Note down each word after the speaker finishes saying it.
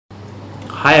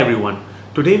Hi everyone,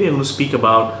 today we are going to speak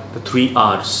about the 3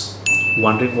 R's.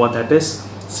 Wondering what that is?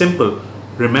 Simple: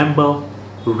 remember,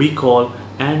 recall,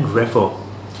 and refer.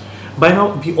 By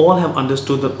now, we all have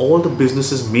understood that all the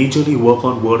businesses majorly work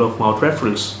on word of mouth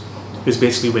referrals. It's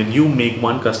basically when you make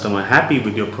one customer happy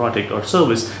with your product or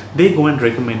service, they go and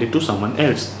recommend it to someone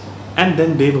else. And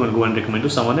then they will go and recommend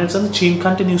to someone else, and the chain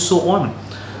continues so on.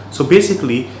 So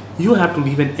basically, you have to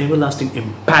leave an everlasting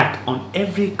impact on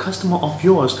every customer of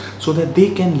yours so that they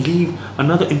can leave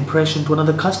another impression to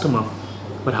another customer.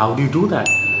 But how do you do that?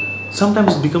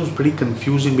 Sometimes it becomes pretty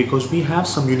confusing because we have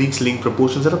some unique selling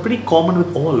proportions that are pretty common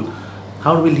with all.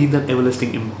 How do we leave that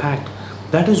everlasting impact?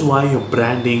 That is why your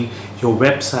branding, your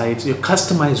websites, your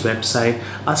customized website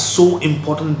are so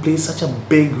important and play such a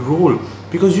big role,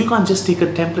 because you can't just take a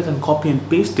template and copy and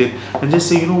paste it and just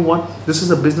say, you know what, this is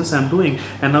the business I'm doing,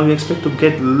 and now you expect to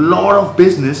get a lot of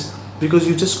business because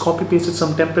you just copy pasted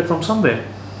some template from somewhere.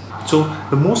 So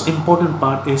the most important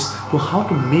part is to how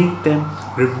to make them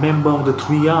remember the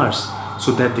 3 R's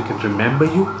so that they can remember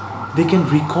you, they can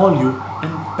recall you,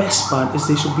 and best part is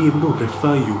they should be able to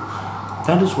refer you.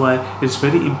 That is why it's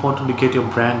very important to get your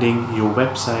branding, your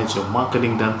websites, your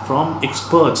marketing done from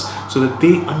experts so that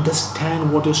they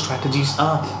understand what your strategies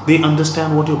are, they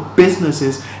understand what your business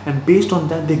is, and based on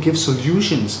that they give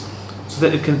solutions so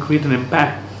that it can create an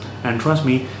impact. And trust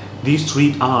me, these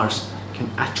 3 R's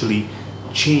can actually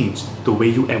change the way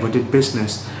you ever did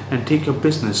business and take your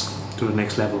business to the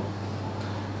next level.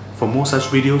 For more such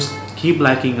videos, keep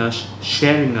liking us,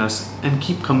 sharing us, and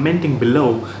keep commenting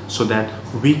below so that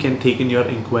we can take in your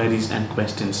inquiries and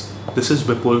questions. This is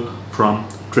Vipul from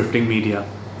Drifting Media.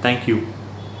 Thank you.